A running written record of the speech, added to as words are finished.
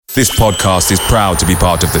This podcast is proud to be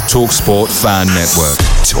part of the TalkSport Fan Network.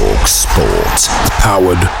 TalkSport.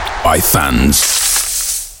 Powered by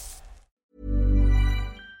fans.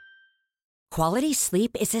 Quality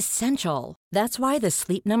sleep is essential. That's why the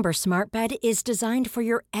Sleep Number Smart Bed is designed for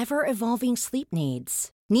your ever-evolving sleep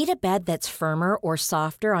needs. Need a bed that's firmer or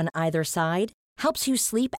softer on either side? Helps you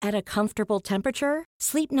sleep at a comfortable temperature?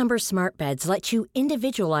 Sleep Number Smart Beds let you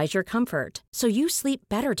individualize your comfort, so you sleep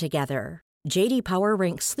better together. J.D. Power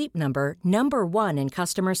ranks Sleep Number number 1 in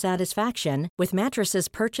customer satisfaction with mattresses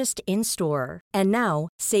purchased in-store. And now,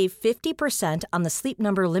 save 50% on the Sleep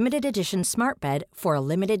Number Limited Edition Smart Bed for a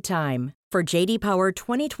limited time. For J.D. Power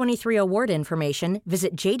 2023 award information,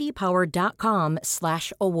 visit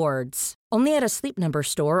jdpower.com/awards. Only at a Sleep Number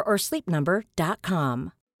store or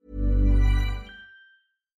sleepnumber.com.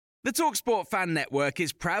 The TalkSport Fan Network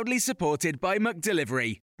is proudly supported by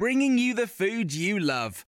McDelivery, bringing you the food you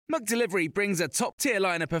love. McDelivery brings a top-tier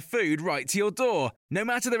lineup of food right to your door. No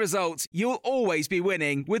matter the result, you'll always be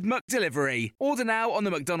winning with McDelivery. Order now on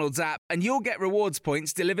the McDonald's app and you'll get rewards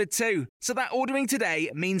points delivered too. So that ordering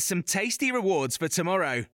today means some tasty rewards for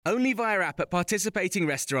tomorrow. Only via app at participating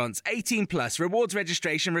restaurants. 18 plus. Rewards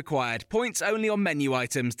registration required. Points only on menu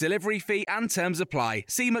items. Delivery fee and terms apply.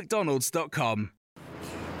 See mcdonalds.com.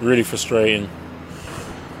 Really frustrating.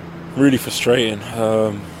 Really frustrating.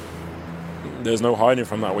 There's no hiding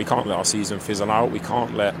from that. We can't let our season fizzle out. We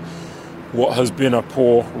can't let what has been a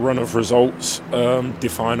poor run of results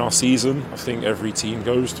define our season. I think every team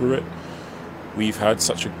goes through it. We've had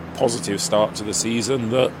such a positive start to the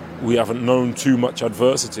season that we haven't known too much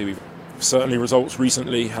adversity. Certainly results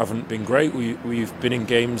recently haven't been great. We've been in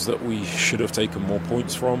games that we should have taken more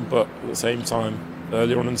points from, but at the same time,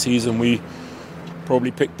 earlier on in the season, we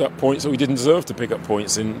probably picked up points that we didn't deserve to pick up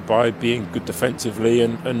points in by being good defensively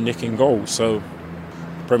and nicking goals. So the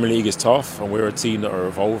Premier League is tough, and we're a team that are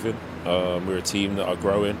evolving. We're a team that are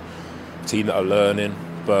growing, a team that are learning,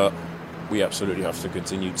 but we absolutely have to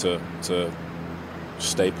continue to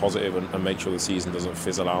stay positive and make sure the season doesn't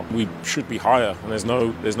fizzle out. We should be higher, and there's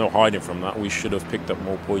no hiding from that. We should have picked up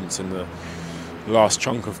more points in the last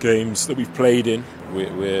chunk of games that we've played in.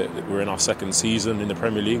 We're in our second season in the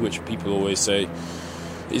Premier League, which people always say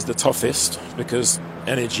is the toughest, because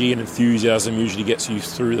energy and enthusiasm usually gets you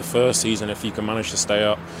through the first season. If you can manage to stay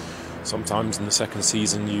up, sometimes in the second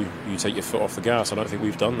season you take your foot off the gas. I don't think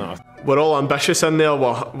we've done that. We're all ambitious in there,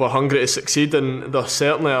 we're hungry to succeed, and there's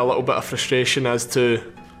certainly a little bit of frustration as to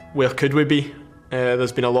where could we be.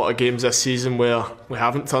 There's been a lot of games this season where we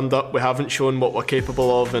haven't turned up, we haven't shown what we're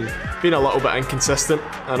capable of, and been a little bit inconsistent.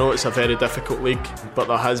 I know it's a very difficult league, but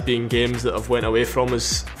there has been games that I've went away from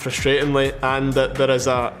us frustratingly, and that there is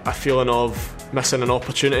a feeling of missing an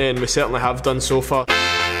opportunity, and we certainly have done so far.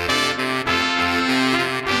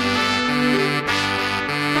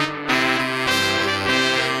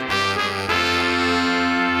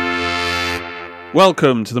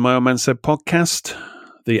 Welcome to the My Old Man Said podcast,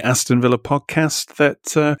 the Aston Villa podcast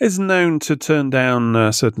that is known to turn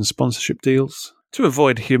down certain sponsorship deals to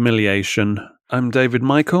avoid humiliation. I'm David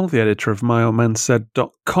Michael, the editor of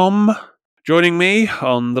myoldmansaid.com. Joining me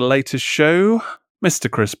on the latest show,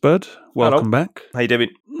 Mr. Chris Budd. Welcome back. How you doing?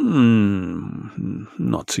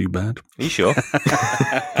 Not too bad. Are you sure?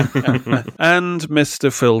 And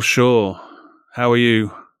Mr. Phil Shaw. How are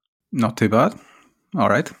you? Not too bad. All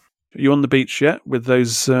right. Are you on the beach yet with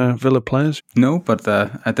those Villa players? No, but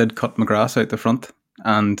I did cut my grass out the front,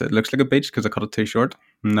 and it looks like a beach because I cut it too short.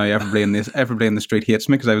 Now everybody in the street hates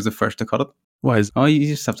me because I was the first to cut it. Why is? Oh, you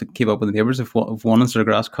just have to keep up with the neighbours. If one wants their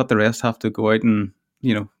grass cut, the rest have to go out and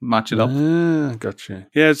match it up. Gotcha.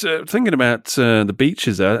 Yeah, thinking about the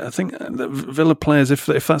beaches there, I think the Villa players, if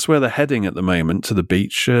that's where they're heading at the moment, to the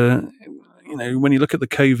beach. When you look at the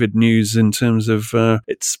COVID news in terms of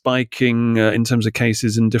it spiking in terms of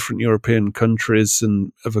cases in different European countries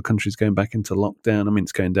and other countries going back into lockdown. I mean,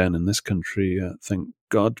 it's going down in this country, thank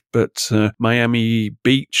God. But Miami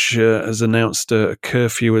Beach has announced a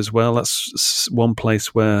curfew as well. That's one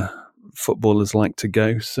place where footballers like to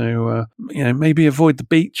go. So, maybe avoid the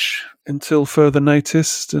beach until further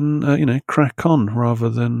notice and, crack on rather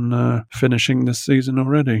than finishing the season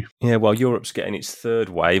already. Yeah, while Europe's getting its third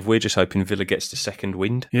wave, we're just hoping Villa gets the second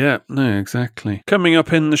wind. Yeah, no, exactly. Coming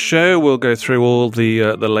up in the show, we'll go through all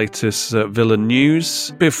the latest Villa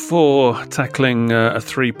news before tackling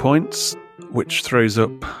 3 points, which throws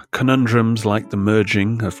up conundrums like the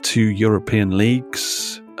merging of 2 European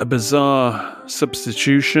leagues, a bizarre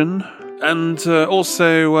substitution, and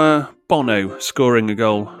also Bono scoring a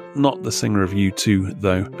goal. Not the singer of U2,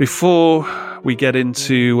 though. Before we get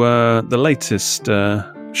into the latest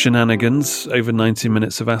shenanigans over 90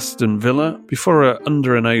 minutes of Aston Villa before a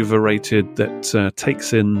under and overrated that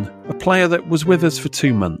takes in a player that was with us for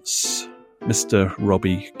 2 months, Mr.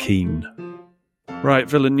 Robbie Keane. Right,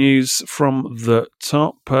 Villa news from the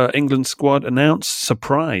top. England squad announced.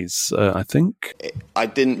 Surprise, I think. I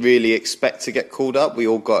didn't really expect to get called up. We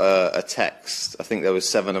all got a text. I think there was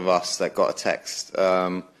 7 of us that got a text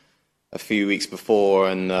a few weeks before,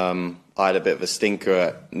 and I had a bit of a stinker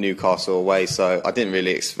at Newcastle away, so I didn't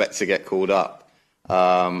really expect to get called up.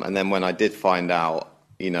 And then when I did find out,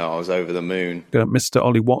 I was over the moon. Mr.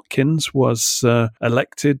 Ollie Watkins was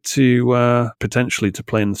elected to potentially to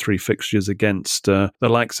play in the 3 fixtures against the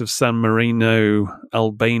likes of San Marino,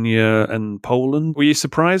 Albania and Poland. Were you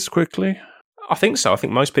surprised quickly? I think so. I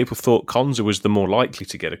think most people thought Konsa was the more likely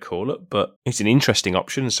to get a call-up, but he's an interesting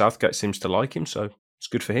option and Southgate seems to like him, so it's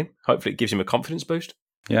good for him. Hopefully it gives him a confidence boost.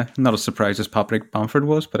 Yeah, not as surprised as Patrick Bamford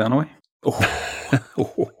was, but anyway.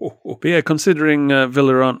 But yeah, considering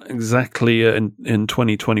Villa aren't exactly in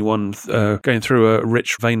 2021 going through a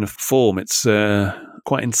rich vein of form, it's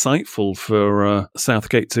quite insightful for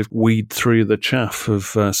Southgate to weed through the chaff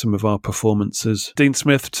of some of our performances. Dean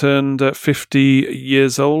Smith turned 50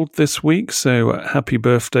 years old this week, so happy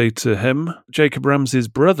birthday to him. Jacob Ramsey's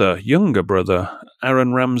younger brother,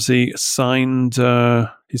 Aaron Ramsey, signed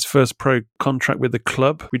his first pro contract with the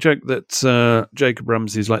club. We joke that Jacob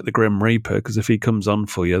Ramsey's like the Grim Reaper, because if he comes on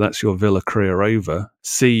for you, that's your Villa career over.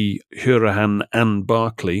 See Hourihane and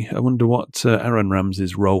Barkley. I wonder what Aaron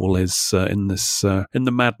Ramsey's role is in this, in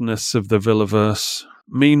the madness of the Villaverse.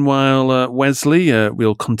 Meanwhile, Wesley,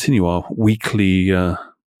 we'll continue our weekly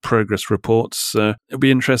progress reports. It'll be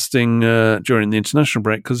interesting during the international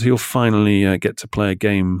break because he'll finally get to play a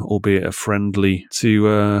game, albeit a friendly.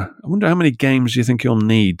 I wonder how many games do you think you'll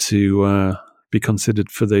need to be considered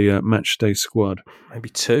for the match day squad? Maybe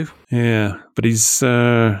 2. Yeah, but he's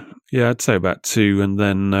I'd say about 2, and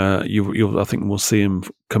then I think we'll see him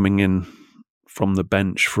coming in from the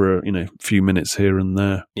bench for a few minutes here and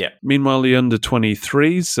there. Yeah. Meanwhile, the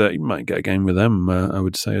under-23s, you might get a game with them, I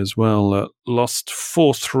would say as well. Lost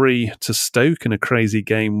 4-3 to Stoke in a crazy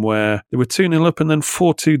game where they were 2-0 up and then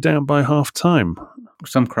 4-2 down by half-time.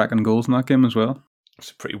 Some cracking goals in that game as well.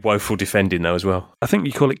 It's a pretty woeful defending though as well. I think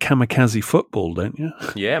you call it kamikaze football, don't you?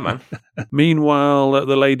 Yeah, man. Meanwhile,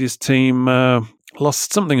 the ladies' team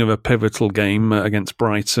lost something of a pivotal game against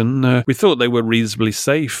Brighton. We thought they were reasonably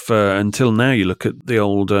safe until now. You look at the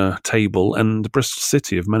old table, and Bristol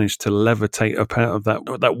City have managed to levitate up out of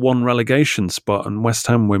that one relegation spot, and West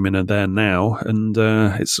Ham women are there now, and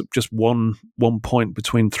it's just one point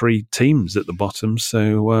between 3 teams at the bottom.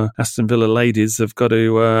 So Aston Villa ladies have got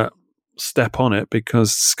to step on it,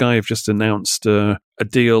 because Sky have just announced a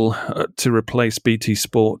deal to replace BT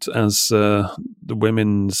Sport as the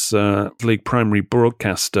Women's League primary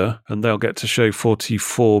broadcaster, and they'll get to show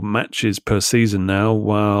 44 matches per season now,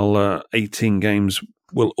 while 18 games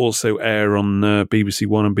will also air on BBC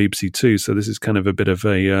One and BBC Two. So this is kind of a bit of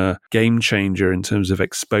a game changer in terms of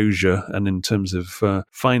exposure and in terms of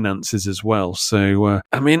finances as well. So,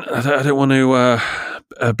 I don't want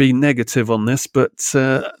to be negative on this, but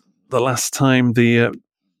the last time the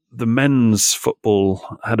men's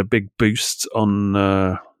football had a big boost on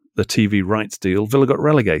the TV rights deal, Villa got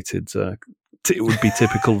relegated. It would be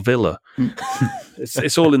typical Villa.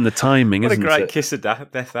 It's all in the timing, isn't it? What a great kiss of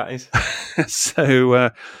death that is.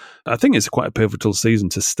 So I think it's quite a pivotal season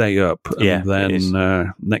to stay up. And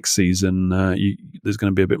then next season, there's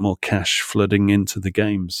going to be a bit more cash flooding into the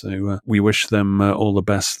game. So we wish them all the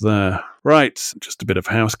best there. Right, just a bit of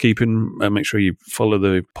housekeeping. Make sure you follow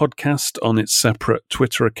the podcast on its separate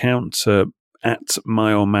Twitter account, at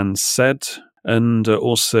My Old Man Said. And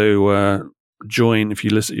also join, if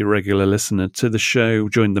you're a regular listener to the show,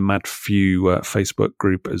 join the Mad Few Facebook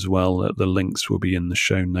group as well. The links will be in the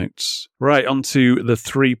show notes. Right, on to the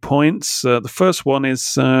 3 points. The first one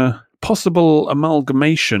is possible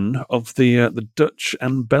amalgamation of the Dutch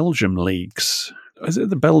and Belgium leagues. Is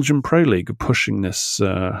it the Belgian Pro League are pushing this?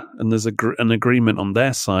 And there's an agreement on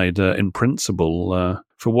their side in principle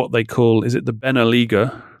for what they call, is it the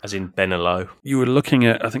Beneliga? As in Benelo. You were looking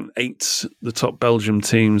at, I think, 8 the top Belgium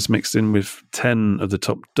teams mixed in with 10 of the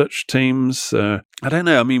top Dutch teams. I don't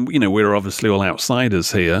know. I mean, we're obviously all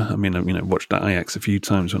outsiders here. I mean, I've watched Ajax a few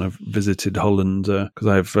times when I've visited Holland because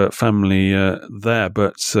I have family there.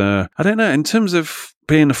 But I don't know. In terms of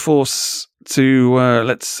being a force to,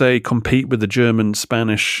 let's say, compete with the German,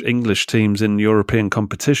 Spanish, English teams in European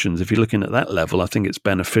competitions, if you're looking at that level, I think it's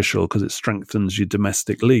beneficial because it strengthens your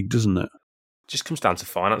domestic league, doesn't it? Just comes down to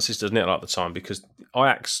finances, doesn't it, a lot of the time, because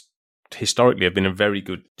Ajax historically have been a very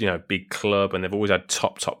good, big club, and they've always had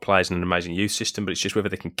top players and an amazing youth system. But it's just whether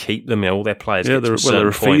they can keep them. All their players. Yeah, they're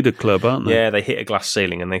a feeder club, aren't they? Yeah, they hit a glass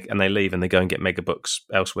ceiling and they leave and they go and get mega bucks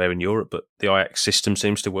elsewhere in Europe. But the Ajax system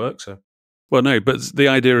seems to work. So. Well, no, but the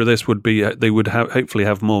idea of this would be they would hopefully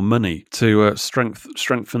have more money to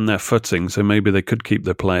strengthen their footing, so maybe they could keep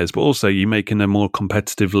their players. But also, you make it a more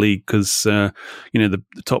competitive league because the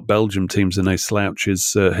top Belgium teams are no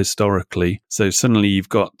slouches historically. So suddenly you've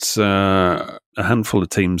got a handful of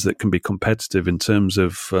teams that can be competitive in terms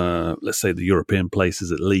of, let's say, the European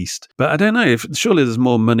places at least. But I don't know, surely there's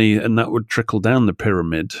more money and that would trickle down the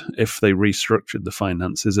pyramid if they restructured the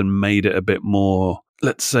finances and made it a bit more,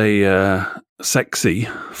 let's say, sexy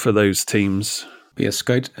for those teams. Be a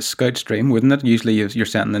scout stream, wouldn't it? Usually you're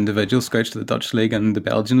sending individual scouts to the Dutch league and the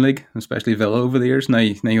Belgian league, especially Villa over the years. Now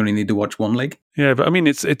you only need to watch one league. Yeah, but I mean,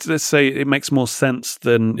 it's let's say it makes more sense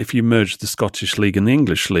than if you merge the Scottish league and the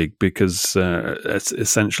English league, because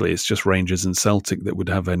essentially it's just Rangers and Celtic that would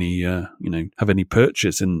have any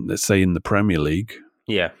purchase in, let's say, in the Premier League.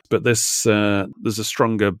 Yeah, but there's a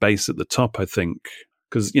stronger base at the top, I think.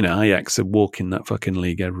 Because, Ajax are walking that fucking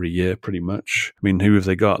league every year, pretty much. I mean, who have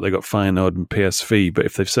they got? They got Feyenoord and PSV, but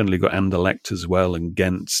if they've suddenly got Anderlecht as well and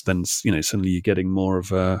Ghent, then suddenly you're getting more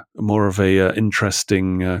of a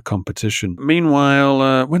interesting competition.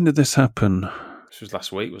 Meanwhile, when did this happen? This was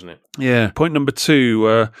last week, wasn't it? Yeah. Point number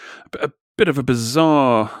 2. A bit of a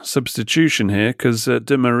bizarre substitution here because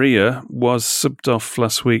Di Maria was subbed off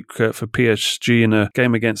last week for PSG in a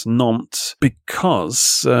game against Nantes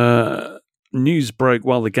because news broke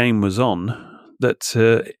while the game was on that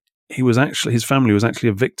his family was actually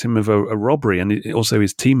a victim of a robbery, and also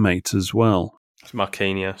his teammate as well. It's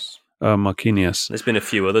Marquinhos. Marquinhos. There's been a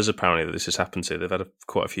few others apparently that this has happened to. They've had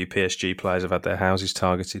quite a few PSG players have had their houses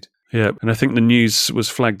targeted. Yeah, and I think the news was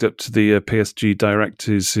flagged up to the PSG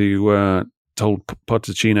directors who told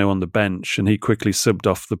Pochettino on the bench, and he quickly subbed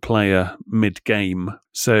off the player mid-game.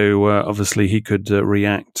 So obviously he could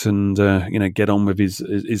react and get on with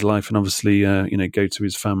his life, and obviously go to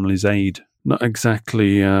his family's aid. Not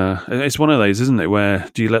exactly. It's one of those, isn't it? Where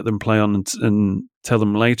do you let them play on and tell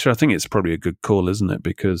them later? I think it's probably a good call, isn't it?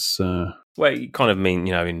 Because well, you kind of mean,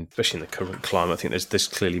 especially in the current climate, I think there's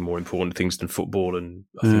clearly more important things than football, and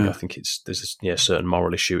I think there's a certain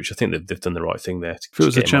moral issue, which I think they've done the right thing there. If it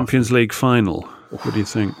was a Champions League final, what do you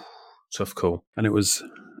think? Tough call. And it was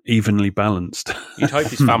evenly balanced. You'd hope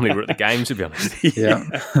his family were at the game, to be honest. Yeah.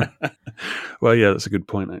 Well, yeah, that's a good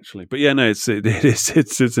point, actually. But yeah, no, it's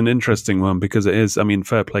an interesting one because it is. I mean,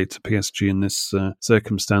 fair play to PSG in this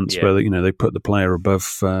circumstance where they put the player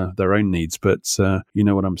above their own needs. But you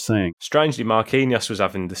know what I'm saying. Strangely, Marquinhos was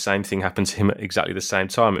having the same thing happen to him at exactly the same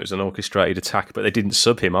time. It was an orchestrated attack, but they didn't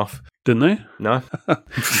sub him off. Didn't they? No.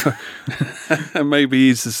 Maybe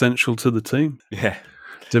he's essential to the team. Yeah.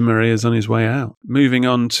 Di Maria's on his way out. Moving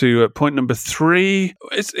on to point number 3.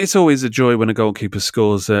 It's always a joy when a goalkeeper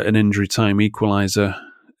scores an injury time equaliser.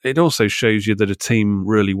 It also shows you that a team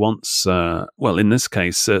really wants, in this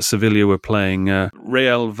case, Sevilla were playing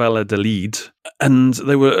Real Valladolid, and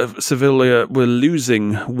Sevilla were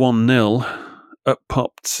losing 1-0. Up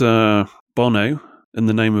popped Bono, In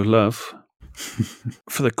the Name of Love,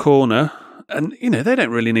 for the corner. And, they don't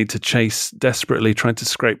really need to chase desperately trying to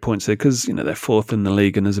scrape points here because, they're 4th in the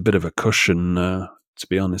league and there's a bit of a cushion, to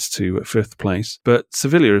be honest, to 5th place. But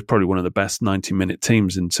Sevilla is probably one of the best 90-minute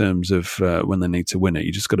teams in terms of when they need to win it.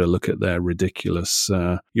 You just got to look at their ridiculous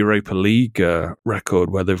Europa League record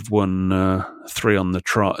where they've won 3 on the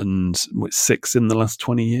trot and 6 in the last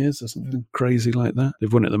 20 years or something crazy like that.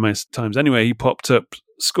 They've won it the most times. Anyway, he popped up,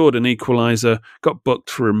 scored an equaliser, got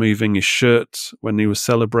booked for removing his shirt when he was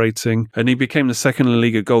celebrating, and he became the second La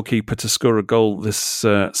Liga goalkeeper to score a goal this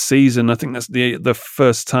season. I think that's the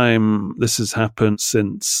first time this has happened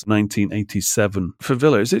since 1987. For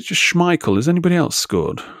Villa, is it just Schmeichel? Has anybody else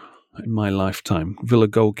scored in my lifetime? Villa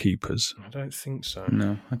goalkeepers? I don't think so.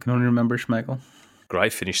 No, I can only remember Schmeichel.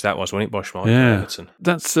 Great finish that was, wasn't it, by Schmeichel? Yeah, Everton.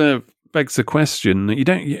 that's begs the question. We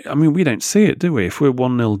don't see it, do we? If we're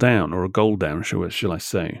 1-0 down or a goal down, shall I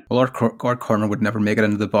say? Well, our corner would never make it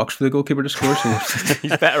into the box for the goalkeeper to score. So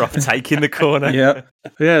he's better off taking the corner. Yeah.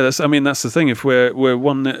 That's the thing. If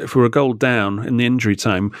we're a goal down in the injury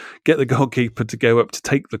time, get the goalkeeper to go up to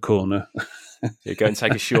take the corner. Yeah, go and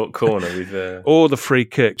take a short corner with or the free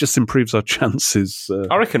kick. Just improves our chances.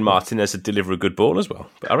 I reckon Martinez would deliver a good ball as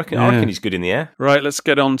well. But I reckon he's good in the air. Right, let's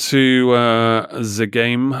get on to the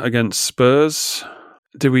game against Spurs.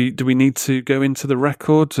 Do we need to go into the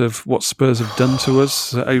record of what Spurs have done to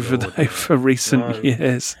us over recent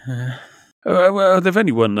years? Well, they've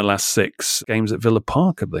only won the last 6 games at Villa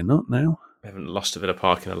Park, have they not now? We haven't lost to Villa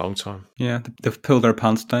Park in a long time. Yeah, they've pulled their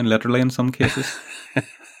pants down, literally, in some cases.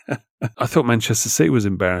 I thought Manchester City was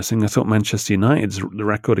embarrassing. I thought Manchester United's the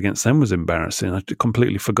record against them was embarrassing. I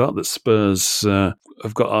completely forgot that Spurs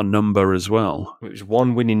have got our number as well. It was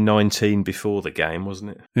 1 win in 19 before the game,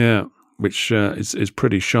 wasn't it? Yeah, which is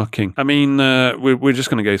pretty shocking. I mean, we're just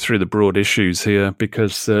going to go through the broad issues here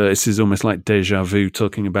because this is almost like deja vu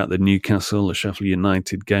talking about the Newcastle, the Sheffield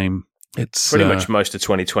United game. It's pretty much most of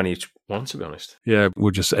 2021, to be honest. Yeah,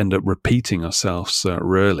 we'll just end up repeating ourselves,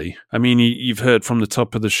 really. I mean, you've heard from the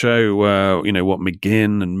top of the show, what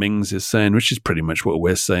McGinn and Mings is saying, which is pretty much what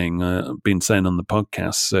we're saying, been saying on the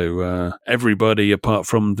podcast. So everybody, apart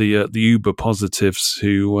from the uber positives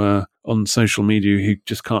who on social media who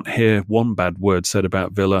just can't hear one bad word said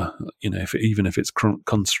about Villa, even if it's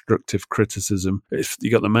constructive criticism. If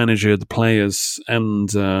you got the manager, the players,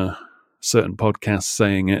 and certain podcasts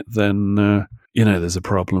saying it, then there's a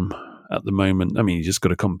problem at the moment. I mean, you just got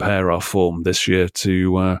to compare our form this year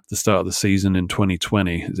to the start of the season in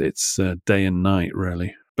 2020. It's day and night,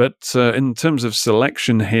 really. But in terms of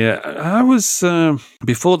selection here, I was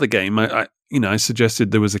before the game. I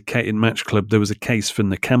suggested there was in Match Club there was a case for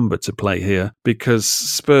Nakamba to play here because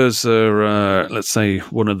Spurs are, let's say,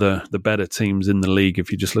 one of the better teams in the league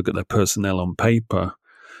if you just look at their personnel on paper.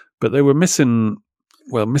 But they were missing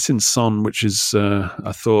Son, which is,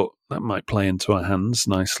 I thought that might play into our hands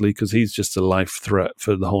nicely because he's just a life threat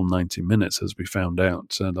for the whole 90 minutes, as we found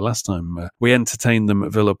out the last time we entertained them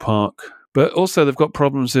at Villa Park. But also they've got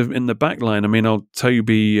problems in the back line. I mean,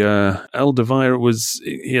 Toby Alderweireld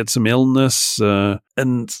he had some illness,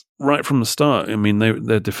 and right from the start, I mean,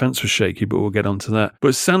 their defence was shaky, but we'll get onto that.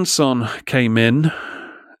 But Sanson came in,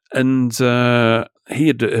 and he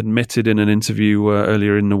had admitted in an interview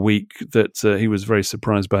earlier in the week that he was very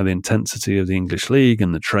surprised by the intensity of the English league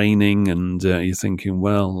and the training. And you're thinking,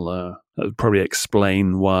 well, that would probably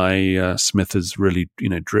explain why Smith has really,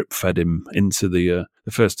 drip fed him into the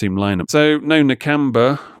first team lineup. So no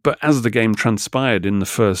Nakamba, but as the game transpired in the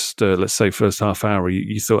first half hour,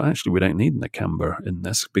 you thought actually we don't need Nakamba in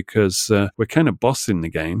this because we're kind of bossing the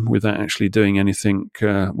game without actually doing anything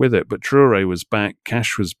with it. But Traore was back,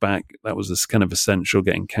 Cash was back. That was this kind of essential,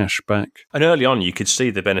 getting Cash back. And early on, you could see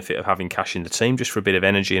the benefit of having Cash in the team just for a bit of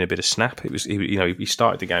energy and a bit of snap. It was, he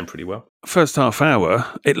started the game pretty well. First half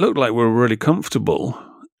hour, it looked like we were really comfortable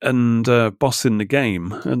and bossing the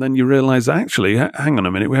game. And then you realise, actually, hang on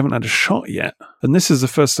a minute, we haven't had a shot yet. And this is the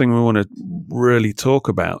first thing we want to really talk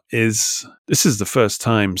about is this is the first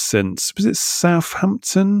time since, was it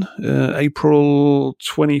Southampton, April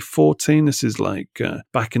 2014? This is like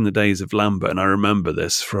back in the days of Lambert. And I remember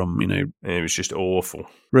this from, it was just awful.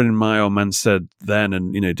 Running my old man said then,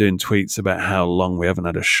 and, doing tweets about how long we haven't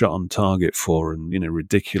had a shot on target for and,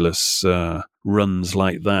 ridiculous runs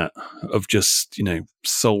like that of just,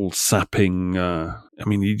 soul sapping. I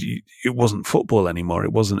mean, it wasn't football anymore.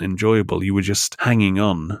 It wasn't enjoyable. You were just hanging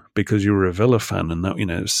on because you were a Villa fan, and that,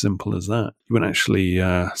 as simple as that. You wouldn't actually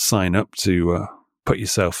sign up to put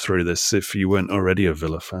yourself through this if you weren't already a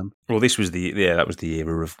Villa fan. Well, that was the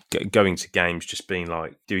era of going to games just being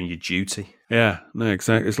like doing your duty. Yeah, no,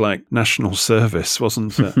 exactly. It's like national service,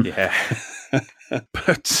 wasn't it? Yeah.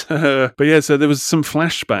 But yeah, so there was some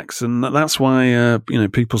flashbacks, and that's why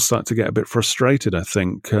people start to get a bit frustrated. I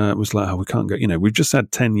think it was like, we can't go. We've just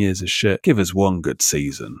had 10 years of shit. Give us one good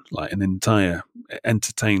season, like an entire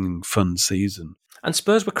entertaining, fun season. And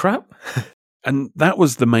Spurs were crap. And that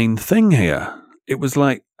was the main thing here. It was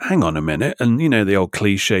like, hang on a minute, and the old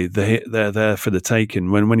cliche, they're there for the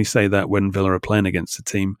taking. When you say that when Villa are playing against a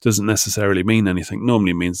team, doesn't necessarily mean anything.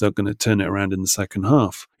 Normally means they're going to turn it around in the second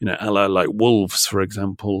half. A la like Wolves, for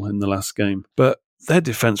example, in the last game. But their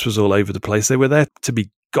defence was all over the place. They were there to be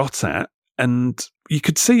got at, and you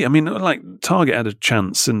could see. I mean, like Target had a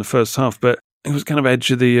chance in the first half, but it was kind of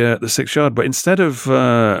edge of the 6 yard. But instead of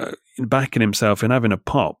backing himself and having a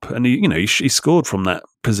pop, and he scored from that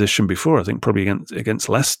position before, I think probably against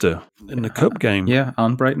Leicester in the cup game. Yeah,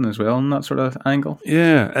 and Brighton as well in that sort of angle.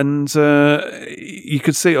 Yeah, and you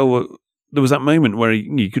could see, there was that moment where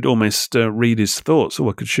you could almost read his thoughts.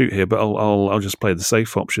 I could shoot here, but I'll just play the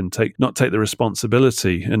safe option, not take the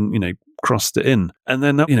responsibility, and crossed it in. And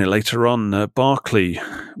then later on, Barkley,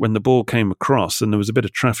 when the ball came across, and there was a bit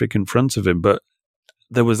of traffic in front of him, but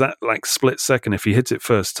there was that like split second. If he hits it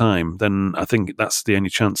first time, then I think that's the only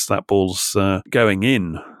chance that ball's going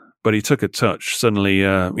in. But he took a touch. Suddenly,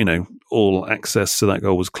 all access to that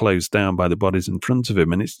goal was closed down by the bodies in front of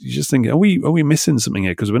him. And you just think, are we missing something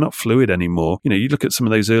here? Because we're not fluid anymore. You look at some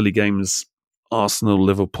of those early games, Arsenal,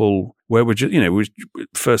 Liverpool, where we're just, we're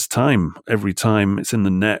first time every time it's in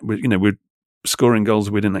the net. We're scoring goals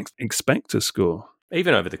we didn't expect to score.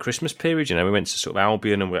 Even over the Christmas period, we went to sort of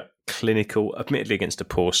Albion and we're clinical, admittedly against a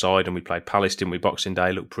poor side, and we played Palace, didn't we? Boxing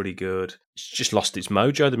Day looked pretty good. It's just lost its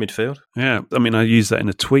mojo, the midfield. Yeah, I mean, I used that in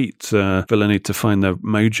a tweet. Villa need to find their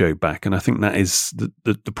mojo back, and I think that is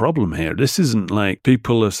the problem here. This isn't like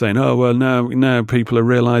people are saying, oh, well, now people are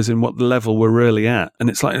realising what the level we're really at. And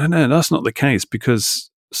it's like, no, that's not the case, because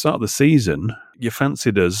start of the season, you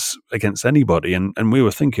fancied us against anybody, and we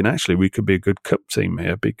were thinking actually we could be a good cup team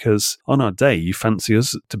here, because on our day you fancy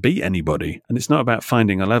us to beat anybody, and it's not about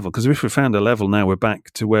finding a level, because if we found a level now we're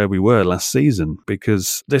back to where we were last season,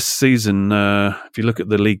 because this season, if you look at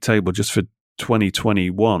the league table just for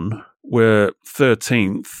 2021, we're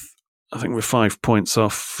 13th. I think we're 5 points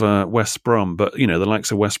off West Brom, but the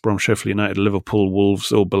likes of West Brom, Sheffield United, Liverpool,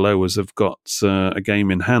 Wolves, all below us have got a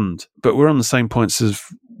game in hand. But we're on the same points as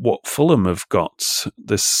what Fulham have got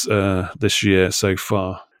this year so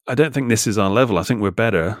far. I don't think this is our level. I think we're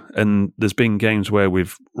better. And there's been games where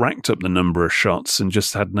we've racked up the number of shots and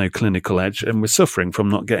just had no clinical edge, and we're suffering from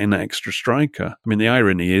not getting that extra striker. I mean, the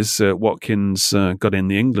irony is Watkins got in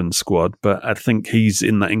the England squad, but I think he's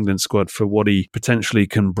in that England squad for what he potentially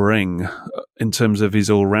can bring in terms of his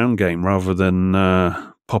all-round game, rather than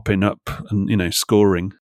popping up and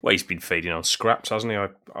scoring. Well, he's been feeding on scraps, hasn't he?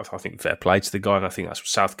 I think fair play to the guy, and I think that's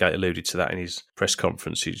Southgate alluded to that in his press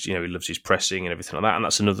conference. He loves his pressing and everything like that, and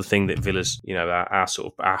that's another thing that Villa's,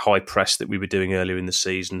 our high press that we were doing earlier in the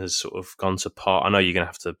season has sort of gone to part. I know you're going to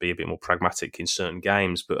have to be a bit more pragmatic in certain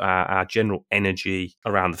games, but our general energy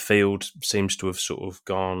around the field seems to have sort of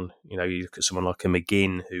gone. You look at someone like a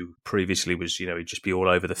McGinn, who previously was, he'd just be all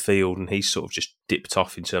over the field, and he's sort of just dipped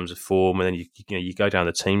off in terms of form. And then you go down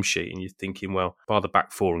the team sheet and you're thinking, well, by the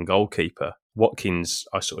back four and goalkeeper, Watkins,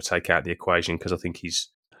 I sort of take out the equation, because I think he's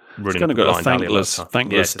running. He's got a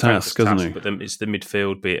thankless task, hasn't he? But it's the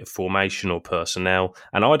midfield, be it formation or personnel,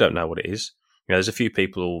 and I don't know what it is. There's a few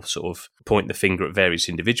people who sort of point the finger at various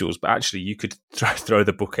individuals, but actually you could throw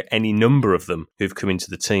the book at any number of them who've come into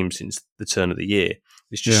the team since the turn of the year.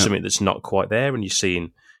 It's just something that's not quite there, and you're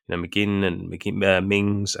seeing McGinn and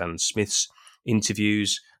Mings and Smith's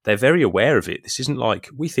interviews. They're very aware of it. This isn't like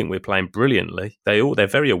we think we're playing brilliantly. They're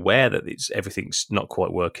very aware that everything's not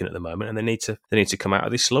quite working at the moment, and they need to come out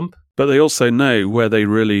of this slump. But they also know where they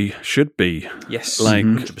really should be. Yes,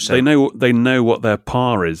 100%. They know what their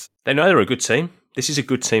par is. They know they're a good team. This is a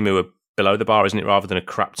good team who are below the bar, isn't it, rather than a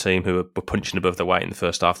crap team who were punching above their weight in the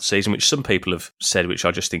first half of the season, which some people have said, which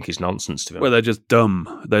I just think is nonsense to be honest. Well, they're just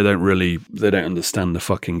dumb. They don't understand the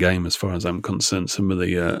fucking game, as far as I'm concerned. Some of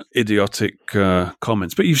the idiotic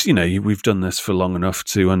comments. But we've done this for long enough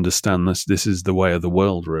to understand this is the way of the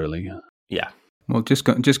world, really. Yeah. Well, just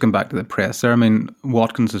going back to the press there, I mean,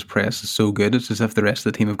 Watkins' press is so good, it's as if the rest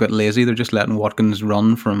of the team have got lazy. They're just letting Watkins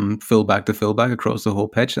run from fullback to fullback across the whole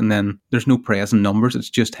pitch, and then there's no press in numbers, it's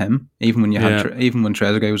just him. Even when even when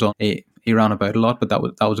Trezeguet was on, he ran about a lot, but that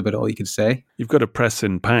was about all you could say. You've got to press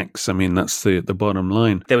in packs. I mean, that's the bottom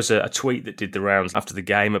line. There was a tweet that did the rounds after the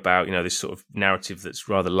game about, this sort of narrative that's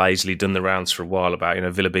rather lazily done the rounds for a while about,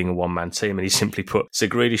 Villa being a one-man team. And he simply put, so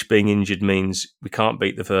Grealish being injured means we can't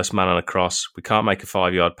beat the first man on a cross, we can't make a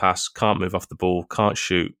 5-yard pass, can't move off the ball, can't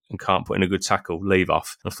shoot, and can't put in a good tackle, leave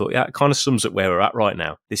off. And I thought, it kind of sums up where we're at right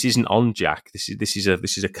now. This isn't on Jack. This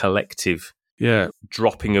is a collective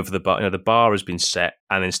dropping of the bar. The bar has been set,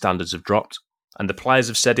 and then standards have dropped. And the players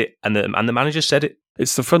have said it, and the manager said it.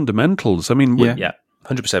 It's the fundamentals. I mean,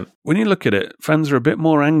 100%. When you look at it, fans are a bit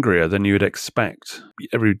more angrier than you would expect.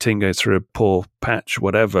 Every team goes through a poor patch,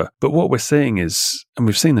 whatever. But what we're seeing is, and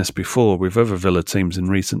we've seen this before with other Villa teams in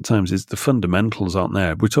recent times, is the fundamentals aren't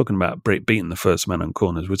there. We're talking about beating the first man on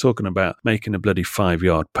corners. We're talking about making a bloody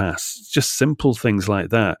 5-yard pass. Just simple things like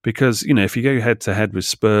that. Because, if you go head-to-head with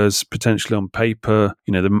Spurs, potentially on paper,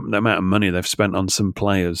 the amount of money they've spent on some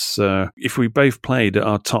players, if we both played at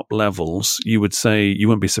our top levels, you would say you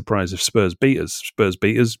wouldn't be surprised if Spurs beat us. Spurs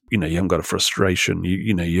beat us, you haven't got a frustration.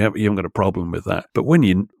 You haven't got a problem with that. But when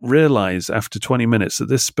you realise after 20 minutes that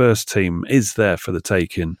this Spurs team is there for the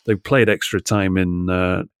taking, they've played extra time in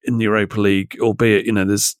the Europa League, albeit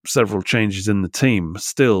there's several changes in the team.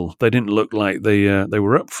 Still, they didn't look like they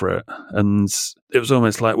were up for it, and it was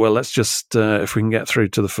almost like, well, let's just if we can get through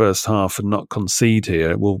to the first half and not concede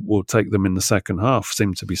here, we'll take them in the second half.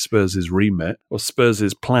 Seemed to be Spurs' remit or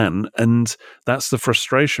Spurs' plan, and that's the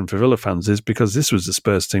frustration for Villa fans, is because this was the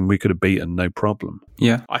Spurs team we could have beaten no problem.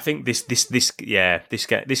 Yeah, I think this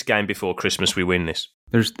game before Christmas we win this.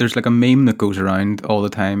 There's like a meme that goes around all the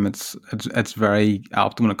time. It's very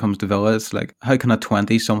apt when it comes to Villa. It's like, how can a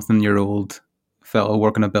 20-something-year-old fellow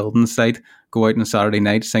working a building site go out on a Saturday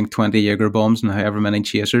night, sink 20 Jaeger bombs and however many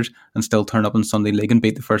chasers, and still turn up in Sunday League and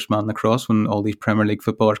beat the first man across when all these Premier League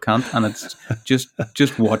footballers can't. And it's just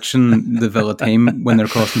watching the Villa team when they're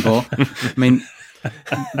crossing the ball. I mean,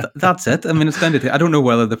 that's it. I mean, it's down to I don't know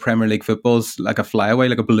whether the Premier League football's like a flyaway,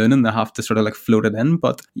 like a balloon, and they have to sort of like float it in.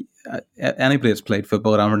 But anybody that's played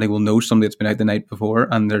football at Amberley will know somebody that's been out the night before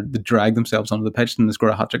and they drag themselves onto the pitch and they score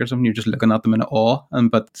a hat trick or something. You're just looking at them in awe.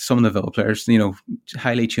 But some of the Villa players, you know,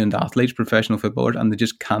 highly tuned athletes, professional footballers, and they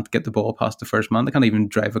just can't get the ball past the first man. They can't even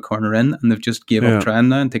drive a corner in, and they've just gave up trying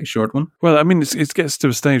now and take a short one. Well, I mean, it gets to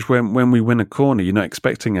a stage when we win a corner, you're not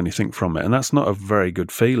expecting anything from it, and that's not a very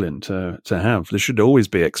good feeling to have. There should always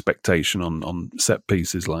be expectation on set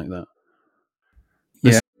pieces like that.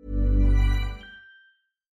 Yeah.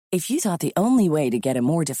 If you thought the only way to get a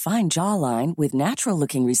more defined jawline with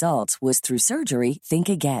natural-looking results was through surgery, think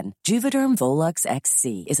again. Juvederm Volux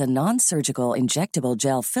XC is a non-surgical injectable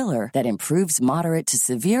gel filler that improves moderate to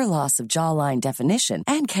severe loss of jawline definition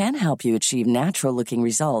and can help you achieve natural-looking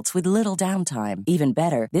results with little downtime. Even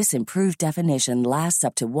better, this improved definition lasts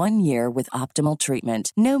up to 1 year with optimal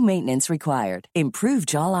treatment. No maintenance required. Improve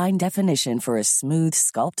jawline definition for a smooth,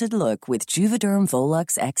 sculpted look with Juvederm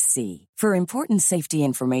Volux XC. For important safety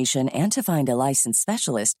information and to find a licensed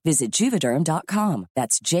specialist, visit Juvederm.com.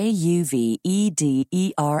 That's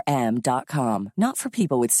JUVEDERM.com. Not for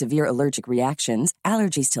people with severe allergic reactions,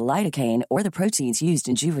 allergies to lidocaine, or the proteins used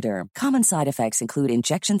in Juvederm. Common side effects include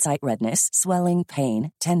injection site redness, swelling,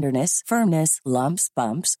 pain, tenderness, firmness, lumps,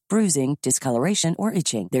 bumps, bruising, discoloration, or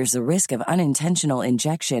itching. There's a risk of unintentional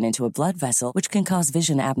injection into a blood vessel, which can cause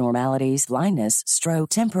vision abnormalities, blindness,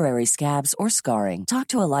 stroke, temporary scabs, or scarring. Talk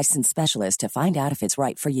to a licensed specialist to find out if it's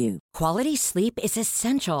right for you. Quality sleep is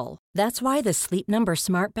essential. That's why the Sleep Number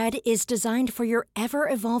Smart Bed is designed for your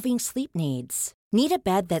ever-evolving sleep needs. Need a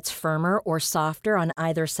bed that's firmer or softer on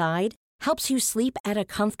either side? Helps you sleep at a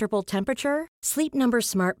comfortable temperature? Sleep Number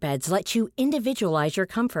Smart Beds let you individualize your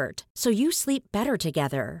comfort, so you sleep better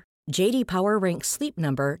together. J.D. Power ranks Sleep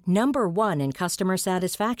Number number 1 in customer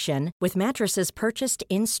satisfaction with mattresses purchased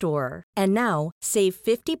in-store. And now, save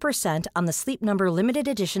 50% on the Sleep Number Limited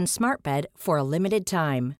Edition Smart Bed for a limited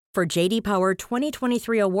time. For J.D. Power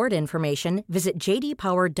 2023 award information, visit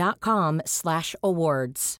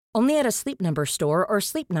jdpower.com/awards. Only at a Sleep Number store or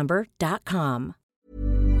sleepnumber.com.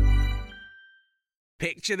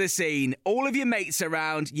 Picture the scene. All of your mates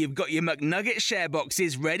around, you've got your McNugget share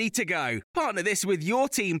boxes ready to go. Partner this with your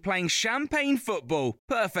team playing champagne football.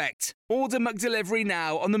 Perfect. Order McDelivery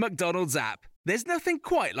now on the McDonald's app. There's nothing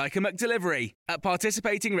quite like a McDelivery. At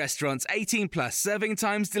participating restaurants, 18 plus, serving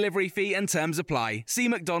times, delivery fee and terms apply. See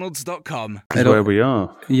mcdonalds.com. That's where we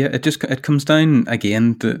are. Yeah, it comes down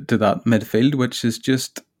again to that midfield, which is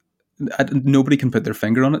just... nobody can put their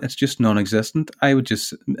finger on it. It's just non-existent. I would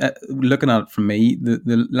just, looking at it from me,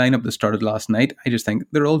 the lineup that started last night, I just think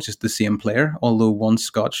they're all just the same player, although one's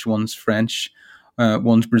Scotch, one's French,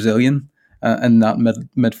 one's Brazilian, and that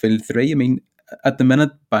midfield three. I mean, at the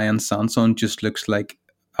minute, buying Sanson just looks like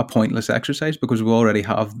a pointless exercise because we already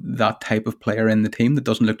have that type of player in the team that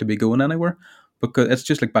doesn't look to be going anywhere. Because it's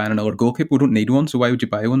just like buying another goalkeeper. We don't need one, so why would you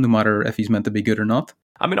buy one, no matter if he's meant to be good or not?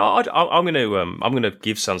 I mean, I'm going to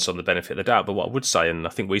give Sanson the benefit of the doubt, but what I would say, and I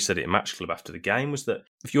think we said it in Match Club after the game, was that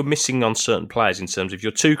if you're missing on certain players in terms of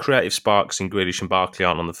your two creative sparks in Grealish and Barkley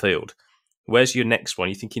aren't on the field, where's your next one?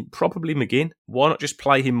 You're thinking probably McGinn. Why not just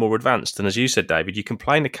play him more advanced? And as you said, David, you can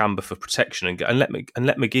play Nakamba for protection and let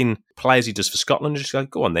McGinn play as he does for Scotland. And just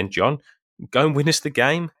go on then, John, go and win us the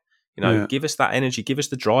game. You know, give us that energy, give us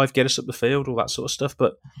the drive, get us up the field, all that sort of stuff.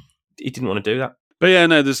 But he didn't want to do that. But yeah,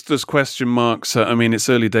 no, there's question marks. I mean, it's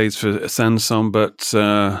early days for Sanson, but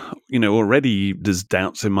already there's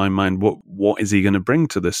doubts in my mind. What is he going to bring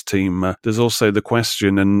to this team? There's also the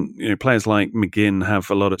question, and players like McGinn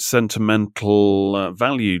have a lot of sentimental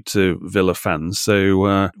value to Villa fans.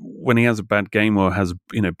 So when he has a bad game or has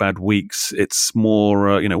bad weeks, it's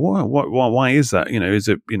more why is that? Is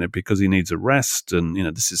it because he needs a rest? And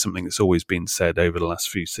this is something that's always been said over the last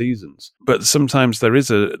few seasons. But sometimes there is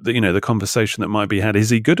the conversation that might be had, is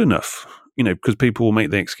he good enough? Because people will make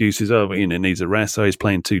the excuses, needs a rest, he's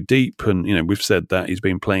playing too deep. And, we've said that he's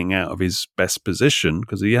been playing out of his best position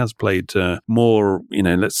because he has played more,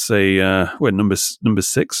 let's say, number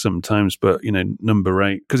 6 sometimes, but, number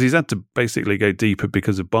 8. Because he's had to basically go deeper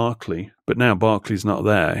because of Barkley. But now Barkley's not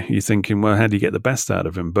there. You're thinking, well, how do you get the best out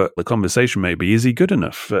of him? But the conversation may be, is he good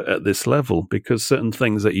enough at this level? Because certain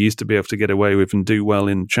things that he used to be able to get away with and do well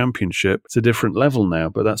in Championship, it's a different level now.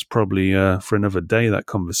 But that's probably for another day, that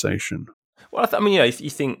conversation. Well, I mean, if you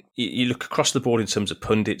think you look across the board in terms of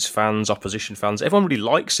pundits, fans, opposition fans, everyone really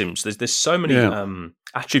likes him. So there's so many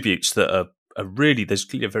attributes that are really, there's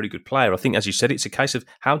clearly a very good player. I think, as you said, it's a case of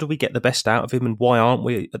how do we get the best out of him, and why aren't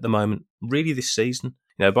we at the moment? Really, this season,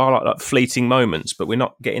 bar like fleeting moments, but we're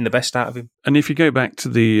not getting the best out of him. And if you go back to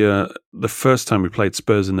the first time we played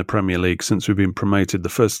Spurs in the Premier League since we've been promoted, the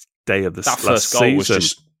first day of the last first goal season, was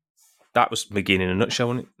just. That was McGinn in a nutshell,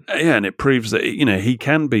 wasn't it? Yeah, and it proves that he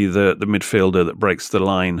can be the midfielder that breaks the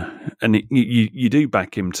line, and you do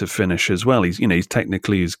back him to finish as well. He's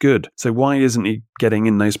technically is good. So why isn't he getting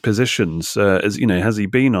in those positions? Has he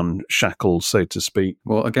been on shackles, so to speak?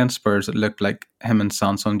 Well, against Spurs, it looked like him and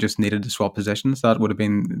Sanson just needed to swap positions. That would have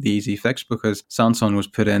been the easy fix, because Sanson was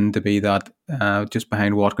put in to be that just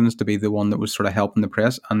behind Watkins, to be the one that was sort of helping the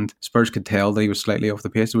press, and Spurs could tell that he was slightly off the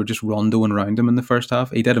pace. They were just rondoing around him in the first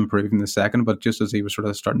half. He did improve in the second, but just as he was sort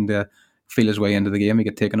of starting to feel his way into the game, he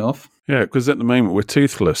got taken off. Yeah, because at the moment we're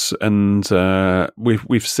toothless, and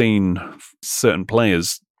we've seen certain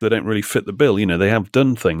players that don't really fit the bill. They have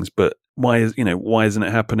done things, but why isn't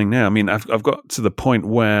it happening now? I mean, I've got to the point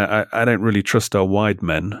where I don't really trust our wide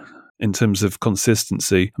men in terms of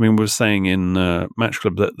consistency. I mean, we were saying in Match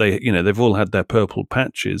Club that they've all had their purple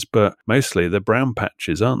patches, but mostly they're brown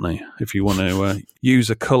patches, aren't they? If you want to use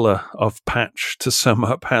a colour of patch to sum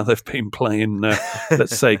up how they've been playing,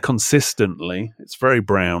 let's say consistently, it's very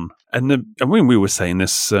brown. And we were saying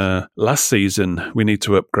this last season, we need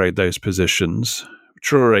to upgrade those positions.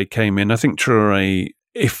 Traoré came in. I think Traoré,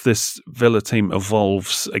 if this Villa team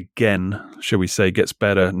evolves again, shall we say, gets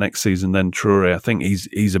better next season, then Traoré, I think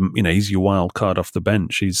he's your wild card off the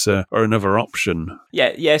bench. He's or another option.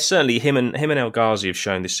 Yeah, certainly. Him and El Ghazi have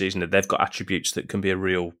shown this season that they've got attributes that can be a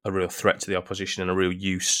real threat to the opposition and a real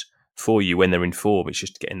use for you when they're in form. It's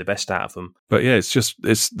just getting the best out of them. But yeah,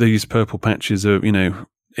 it's these purple patches are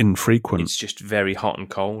infrequent. It's just very hot and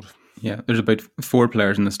cold. Yeah, there's about 4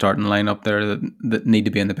 players in the starting lineup there that need to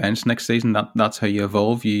be on the bench next season. That's how you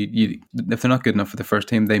evolve. You if they're not good enough for the first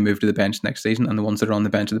team, they move to the bench next season, and the ones that are on the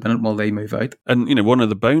bench at the minute, well, they move out. And one of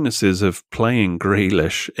the bonuses of playing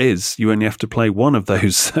Grealish is you only have to play one of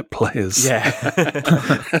those players. Yeah,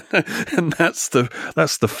 and that's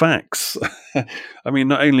the facts. I mean,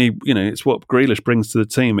 not only it's what Grealish brings to the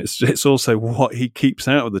team, it's also what he keeps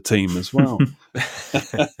out of the team as well.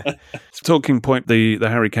 Talking point, the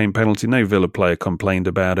Harry Kane penalty, no Villa player complained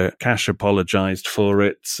about it. Cash apologised for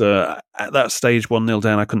it. At that stage, 1-0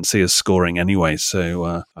 down, I couldn't see us scoring anyway, so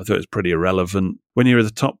I thought it was pretty irrelevant. When you're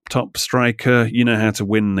the top striker, you know how to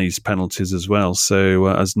win these penalties as well. So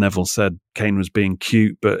as Neville said, Kane was being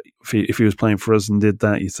cute, but if he was playing for us and did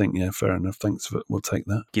that, you think, yeah, fair enough, thanks, we'll take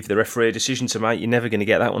that. Give the referee a decision to make. You're never going to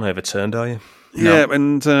get that one overturned, are you? Yeah, no.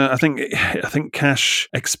 And I think Cash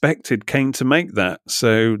expected Kane to make that,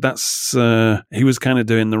 so that's he was kind of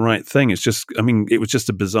doing the right thing. It's just, I mean, it was just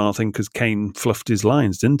a bizarre thing because Kane fluffed his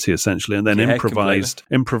lines, didn't he? Essentially, and then improvised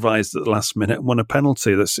at the last minute, and won a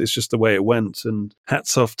penalty. It's just the way it went. And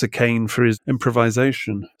hats off to Kane for his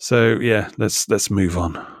improvisation. So yeah, let's move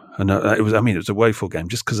on. And it was a woeful game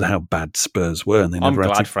just because of how bad Spurs were. And I'm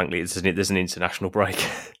glad, frankly, there's an international break.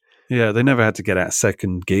 Yeah, they never had to get out of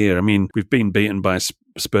second gear. I mean, we've been beaten by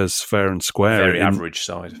Spurs fair and square. Very average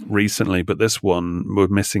side. Recently, but this one, we're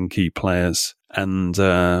missing key players and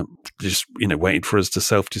just, waited for us to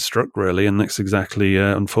self-destruct, really. And that's exactly,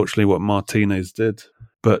 unfortunately, what Martinez did.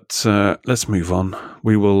 But let's move on.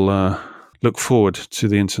 We will look forward to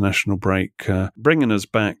the international break, bringing us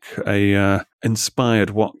back a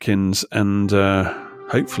inspired Watkins and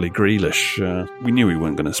hopefully Grealish. We knew we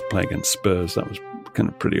weren't going to play against Spurs. That was kind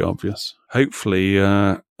of pretty obvious. Hopefully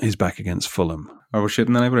he's back against Fulham. Are we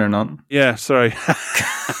shooting anybody or not? Yeah, sorry.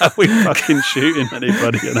 Are we fucking shooting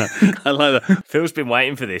anybody? I like that. Phil's been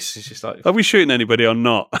waiting for this. It's just like, are we shooting anybody or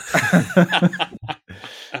not?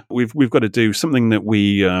 We've got to do something that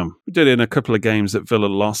we did in a couple of games that Villa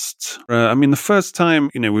lost. The first time,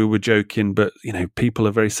 we were joking, but, people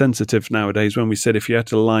are very sensitive nowadays when we said if you had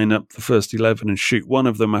to line up the first 11 and shoot one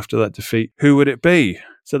of them after that defeat, who would it be?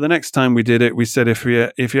 So the next time we did it, we said if you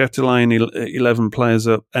have to line 11 players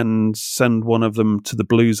up and send one of them to the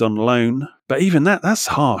Blues on loan. But even that's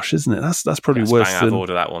harsh, isn't it? That's probably worse than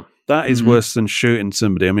order that one. That is worse than shooting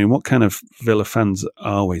somebody. I mean, what kind of Villa fans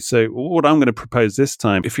are we? So what I'm going to propose this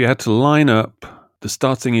time, if you had to line up the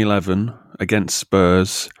starting 11 against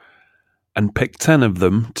Spurs and pick 10 of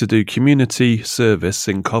them to do community service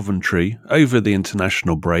in Coventry over the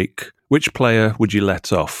international break, which player would you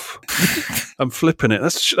let off? I'm flipping it.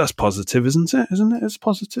 That's positive, isn't it? Isn't it? It's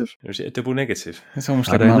positive. Or is it a double negative? It's almost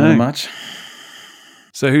like a man of the match.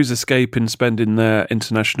 So who's escaping spending their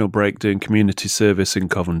international break doing community service in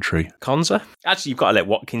Coventry? Konsa? Actually, you've got to let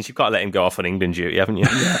Watkins, you've got to let him go off on England duty, haven't you?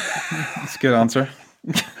 Yeah, that's a good answer.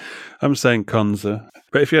 I'm saying Konsa.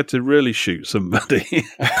 But if you had to really shoot somebody...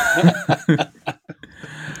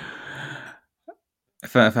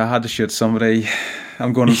 If I had to shoot somebody,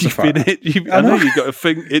 I'm going on Safari. I know you've got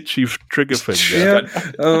a itchy trigger finger.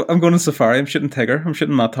 Yeah, I'm going on Safari. I'm shooting Tigger. I'm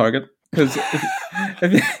shooting Matt Target. Because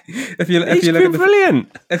if you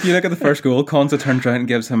look at the first goal, Konsa turns around and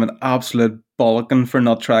gives him an absolute bollocking for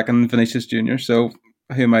not tracking Vinicius Junior. So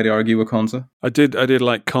who might argue with Konsa? I did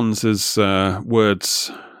like Konsa's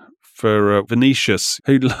words for Vinicius,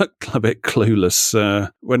 who looked a bit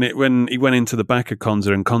clueless when he went into the back of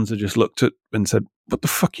Konsa, and Konsa just looked at and said, "What the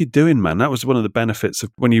fuck are you doing, man?" That was one of the benefits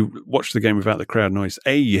of when you watch the game without the crowd noise.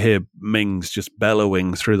 You hear Mings just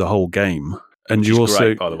bellowing through the whole game, and you also,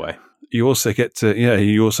 great, by the way, you also get to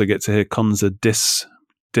hear Konsa diss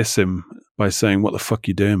him by saying, "What the fuck are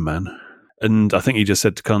you doing, man?" And I think he just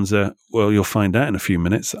said to Konsa, "Well, you'll find out in a few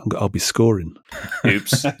minutes. I'll be scoring."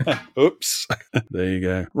 Oops. Oops. There you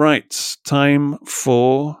go. Right. Time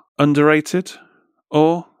for underrated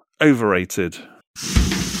or overrated.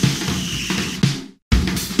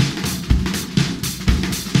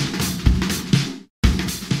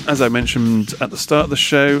 As I mentioned at the start of the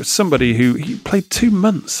show, somebody he played 2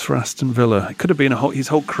 months for Aston Villa. It could have been his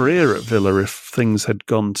whole career at Villa if things had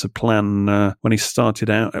gone to plan when he started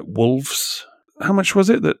out at Wolves. How much was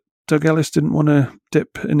it that Doug Ellis didn't want to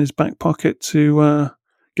dip in his back pocket to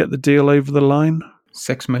get the deal over the line?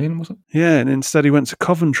 6 million, was it? Yeah, and instead he went to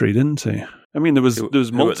Coventry, didn't he? I mean, there was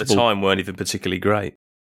multiple... Who at the time weren't even particularly great.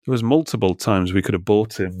 There was multiple times we could have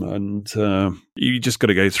bought him, and you just got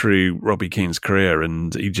to go through Robbie Keane's career,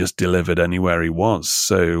 and he just delivered anywhere he was.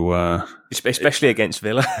 So, especially against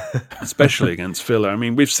Villa, especially against Villa. I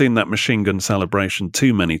mean, we've seen that machine gun celebration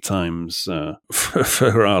too many times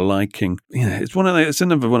for our liking. Yeah, it's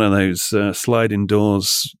another one of those sliding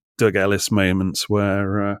doors Doug Ellis moments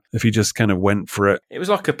where if he just kind of went for it. It was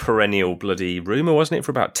like a perennial bloody rumour, wasn't it,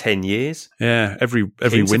 for about 10 years? Yeah, every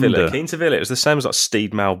Keane window. Keane to Villa. It was the same as like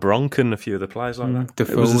Steed Malbronk and a few other players like that.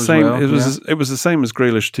 It was the same. It was the same as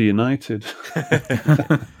Grealish to United.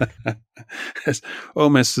 It's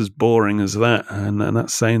almost as boring as that, and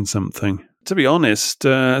that's saying something. To be honest,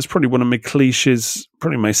 it's probably one of McLeish's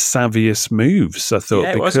probably most savviest moves, I thought.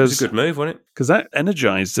 Yeah, it was a good move, wasn't it? Because that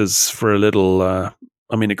energised us for a little...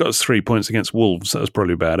 I mean, it got us 3 points against Wolves. That was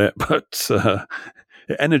probably about it. But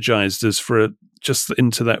it energised us for just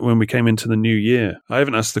into that when we came into the new year. I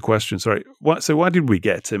haven't asked the question, sorry. So why did we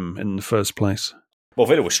get him in the first place? Well,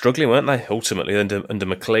 Villa were struggling, weren't they, ultimately, under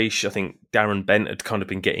McLeish. I think Darren Bent had kind of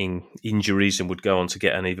been getting injuries and would go on to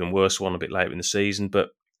get an even worse one a bit later in the season. But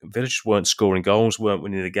Villa just weren't scoring goals, weren't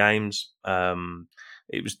winning the games.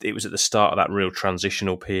 It was at the start of that real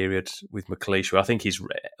transitional period with McLeish, where I think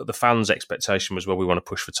the fans' expectation was, well, we want to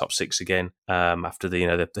push for top six again after the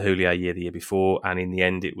Houllier year the year before, and in the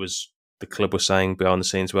end, it was the club was saying behind the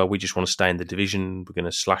scenes, well, we just want to stay in the division. We're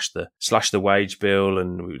going to slash the wage bill,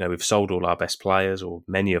 and we've sold all our best players, or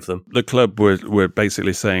many of them. The club were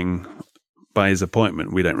basically saying, by his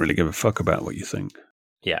appointment, we don't really give a fuck about what you think.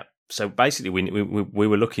 Yeah. So basically, we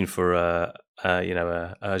were looking for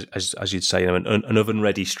as you'd say, an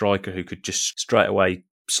oven-ready striker who could just straight away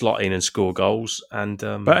slot in and score goals. And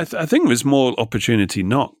but I think it was more opportunity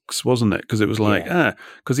knocks, wasn't it? Because it was like,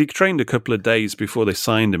 because he trained a couple of days before they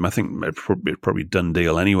signed him. I think it probably done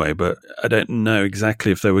deal anyway, but I don't know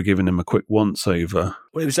exactly if they were giving him a quick once-over.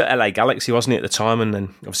 Well, it was at LA Galaxy, wasn't it, at the time? And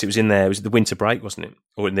then obviously it was in there. It was the winter break, wasn't it?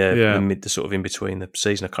 Or in the sort of in between the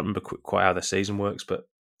season. I can't remember quite how the season works, but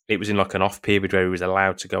it was in like an off period where he was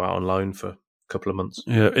allowed to go out on loan for a couple of months.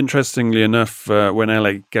 Yeah, interestingly enough, when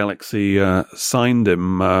LA Galaxy signed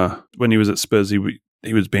him, when he was at Spurs, he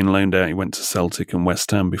was being loaned out. He went to Celtic and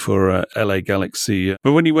West Ham before LA Galaxy.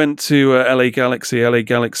 But when he went to LA Galaxy,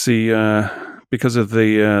 because of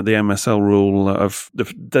the MSL rule of the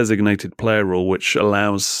designated player rule, which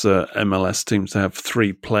allows MLS teams to have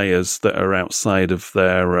 3 players that are outside of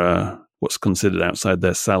their what's considered outside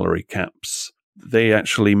their salary caps. They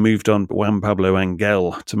actually moved on Juan Pablo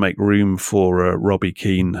Angel to make room for Robbie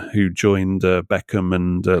Keane, who joined Beckham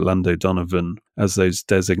and Lando Donovan as those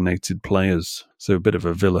designated players. So a bit of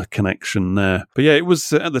a Villa connection there. But yeah, it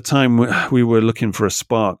was at the time we were looking for a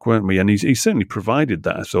spark, weren't we? And he certainly provided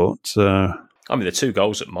that, I thought. I mean, the 2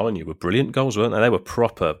 goals at Molineux were brilliant goals, weren't they? They were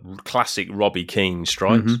proper classic Robbie Keane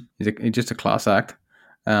strikes. Mm-hmm. He's just a class act.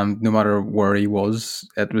 No matter where he was,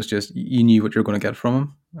 it was just, you knew what you were going to get from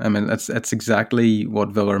him. I mean, that's exactly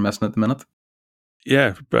what Villa are missing at the minute.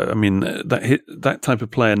 Yeah, but I mean, that type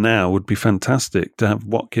of player now would be fantastic to have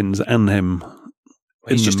Watkins and him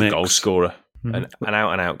in He's the just mix. a goal scorer. An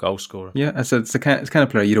out-and-out goal scorer. Yeah, it's the kind of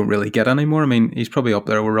player you don't really get anymore. I mean, he's probably up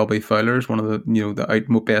there with Robbie Fowler as one of the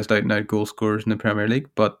best out-and-out goal scorers in the Premier League.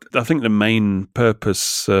 But I think the main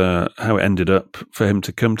purpose, how it ended up for him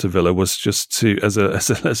to come to Villa, was just to as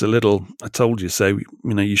a little, I told you so.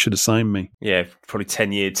 You should have signed me. Yeah, probably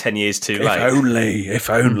 10 years too If late. If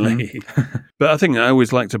only. But I think I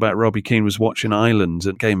always liked about Robbie Keane was watching Ireland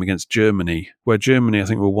at game against Germany, where Germany I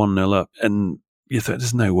think were 1-0 up, and you thought,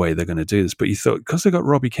 there's no way they're going to do this. But you thought, because they got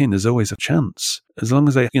Robbie Keane, there's always a chance. As long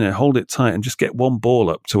as they, hold it tight and just get one ball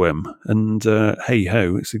up to him. And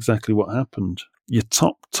hey-ho, it's exactly what happened. Your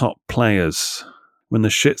top players, when the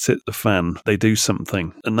shit's hit the fan, they do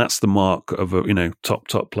something. And that's the mark of a,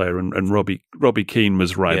 top player. And Robbie Keane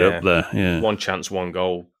was right up there. Yeah. One chance, one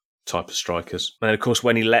goal type of strikers. And then, of course,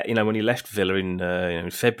 when he left Villa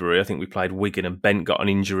in February, I think we played Wigan and Bent got an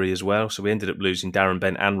injury as well. So we ended up losing Darren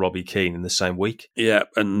Bent and Robbie Keane in the same week. Yeah,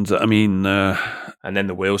 and I mean, and then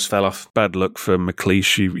the wheels fell off. Bad luck for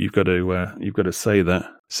McLeish. You've got to say that.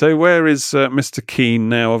 So where is Mr. Keane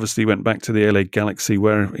now? Obviously, he went back to the LA Galaxy,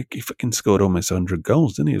 where he fucking scored almost 100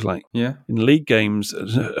 goals, didn't he? It was in league games,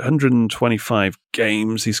 125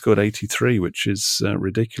 games, he scored 83, which is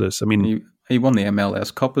ridiculous. I mean, he won the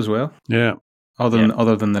MLS Cup as well. Yeah.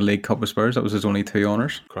 Other than the League Cup with Spurs, that was his only 2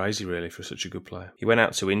 honours. Crazy, really, for such a good player. He went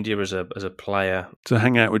out to India as a player to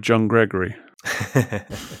hang out with John Gregory.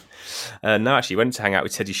 No, actually, he went to hang out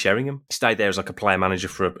with Teddy Sheringham. He stayed there as like a player manager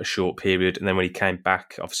for a short period, and then when he came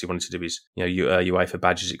back, obviously wanted to do his UEFA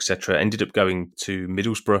badges, etc. Ended up going to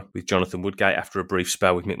Middlesbrough with Jonathan Woodgate after a brief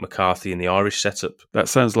spell with Mick McCarthy in the Irish setup. That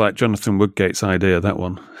sounds like Jonathan Woodgate's idea, that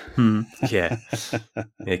one. Yeah,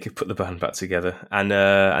 he could put the band back together, and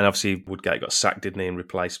obviously Woodgate got sacked, didn't he, and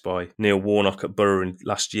replaced by Neil Warnock at Borough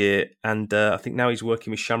last year, and I think now he's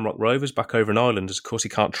working with Shamrock Rovers back over in Ireland, as of course he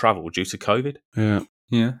can't travel due to COVID.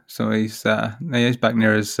 Yeah, so he's back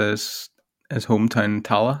near his hometown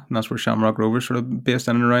Tala, and that's where Shamrock Rovers sort of based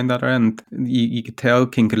in and around that area. And you could tell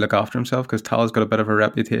King could look after himself because Tala's got a bit of a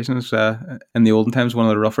reputation as in the olden times one of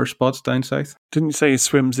the rougher spots down south. Didn't you say he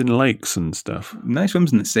swims in lakes and stuff? No, he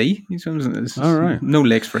swims in the sea. He swims in all right. No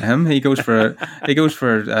lakes for him. He goes for a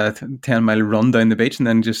 10-mile run down the beach and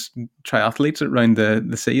then just triathletes around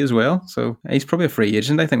the sea as well. So he's probably a free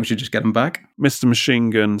agent. I think we should just get him back. Mr. Machine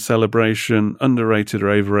Gun celebration, underrated or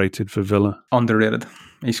overrated for Villa? Underrated.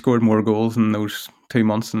 He scored more goals in those 2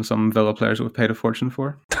 months than some Villa players we've paid a fortune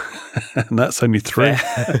for. And that's only 3.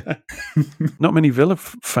 Not many Villa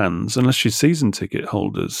fans, unless you're season ticket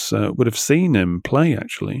holders, would have seen him play,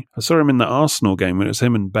 actually. I saw him in the Arsenal game when it was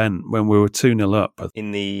him and Bent when we were 2-0 up.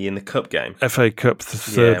 In the cup game? FA Cup, the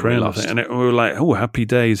third round, I think. And we were like, oh, happy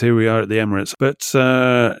days, here we are at the Emirates. But,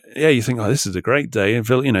 you think, this is a great day. And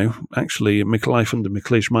Villa, actually, life under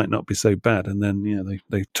McLeish might not be so bad. And then,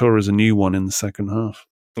 they tore us a new one in the second half.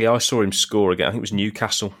 Yeah, I saw him score again. I think it was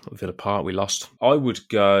Newcastle at Villa Park. We lost. I would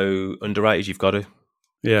go underrated. You've got to.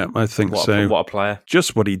 Yeah, I think so. What a player.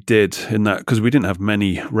 Just what he did in that, because we didn't have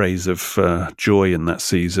many rays of joy in that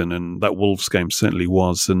season, and that Wolves game certainly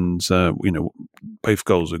was. And, both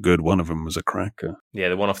goals are good. One of them was a cracker. Yeah,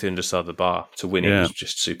 the one off the underside of the bar to win it was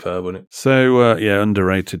just superb, wasn't it? So,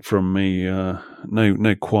 underrated from me.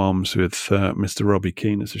 No qualms with Mr. Robbie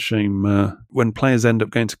Keane. It's a shame when players end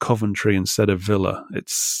up going to Coventry instead of Villa.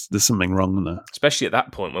 There's something wrong there. Especially at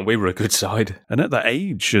that point when we were a good side. And at that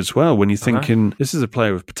age as well, when you're thinking, this is a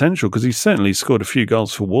player with potential, because he's certainly scored a few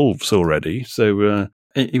goals for Wolves already. So...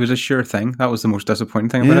 he was a sure thing. That was the most disappointing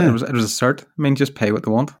thing about it. It was a cert. I mean, just pay what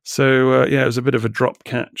they want. So, it was a bit of a drop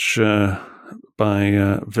catch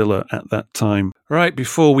by Villa at that time. Right,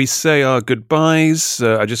 before we say our goodbyes,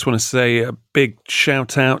 I just want to say a big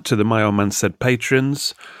shout out to the My Old Man Said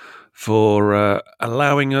patrons for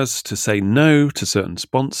allowing us to say no to certain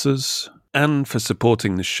sponsors and for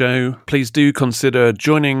supporting the show. Please do consider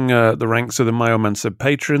joining the ranks of the My Old Man Said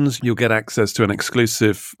patrons. You'll get access to an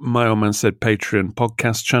exclusive My Old Man Said Patreon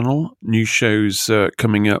podcast channel, new shows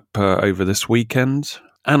coming up over this weekend,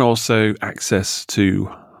 and also access to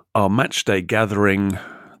our matchday gathering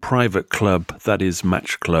private club, that is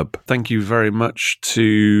Match Club. Thank you very much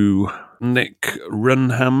to Nick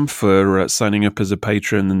Runham for signing up as a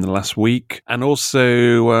patron in the last week, and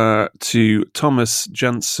also to Thomas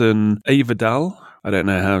Jansen Averdal I don't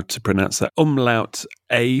know how to pronounce that. Umlaut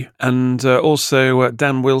A. And also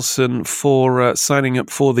Dan Wilson for signing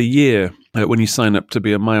up for the year. When you sign up to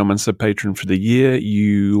be a My Old Man Said patron for the year,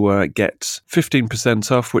 you get 15%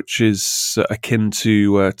 off, which is akin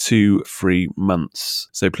to 2 free months.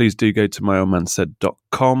 So please do go to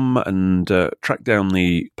myoldmansaid.com and track down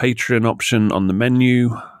the Patreon option on the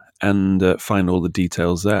menu and find all the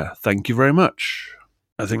details there. Thank you very much.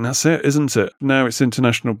 I think that's it, isn't it? Now it's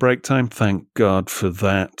international break time. Thank God for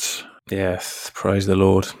that. Yes, praise the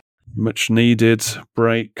Lord. Much needed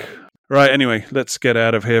break. Right, anyway, let's get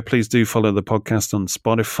out of here. Please do follow the podcast on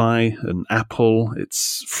Spotify and Apple.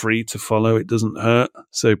 It's free to follow. It doesn't hurt.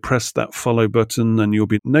 So press that follow button and you'll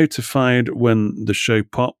be notified when the show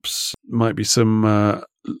pops. Might be some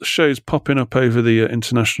shows popping up over the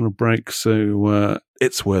international break, so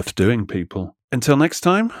it's worth doing, people. Until next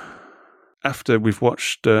time. After we've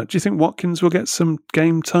watched, do you think Watkins will get some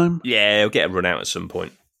game time? Yeah, he'll get a run out at some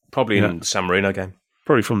point. Probably in the San Marino game.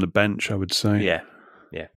 Probably from the bench, I would say. Yeah.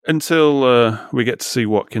 Until we get to see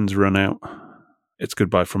Watkins run out, it's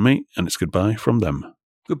goodbye from me, and it's goodbye from them.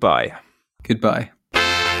 Goodbye. Goodbye.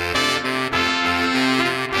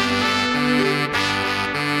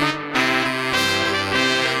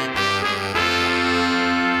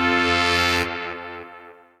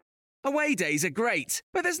 Away days are great,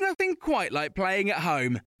 but there's nothing quite like playing at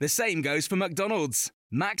home. The same goes for McDonald's.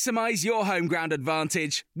 Maximise your home ground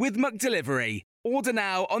advantage with McDelivery. Order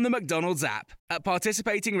now on the McDonald's app. At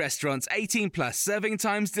participating restaurants, 18 plus, serving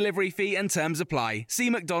times, delivery fee and terms apply. See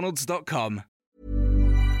mcdonalds.com.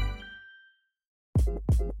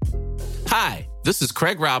 Hi, this is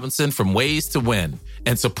Craig Robinson from Ways to Win,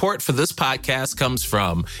 and support for this podcast comes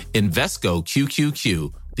from Invesco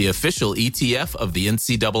QQQ, the official ETF of the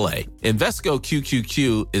NCAA. Invesco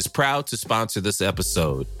QQQ is proud to sponsor this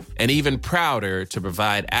episode, and even prouder to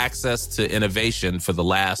provide access to innovation for the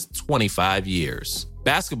last 25 years.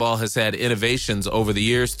 Basketball has had innovations over the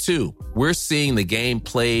years, too. We're seeing the game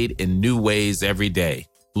played in new ways every day.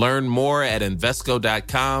 Learn more at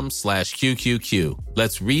Invesco.com/QQQ.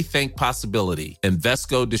 Let's rethink possibility.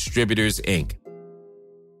 Invesco Distributors, Inc.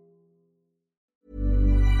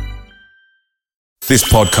 This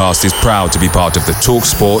podcast is proud to be part of the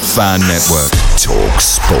TalkSport Fan Network.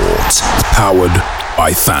 TalkSport. Powered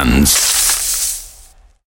by fans.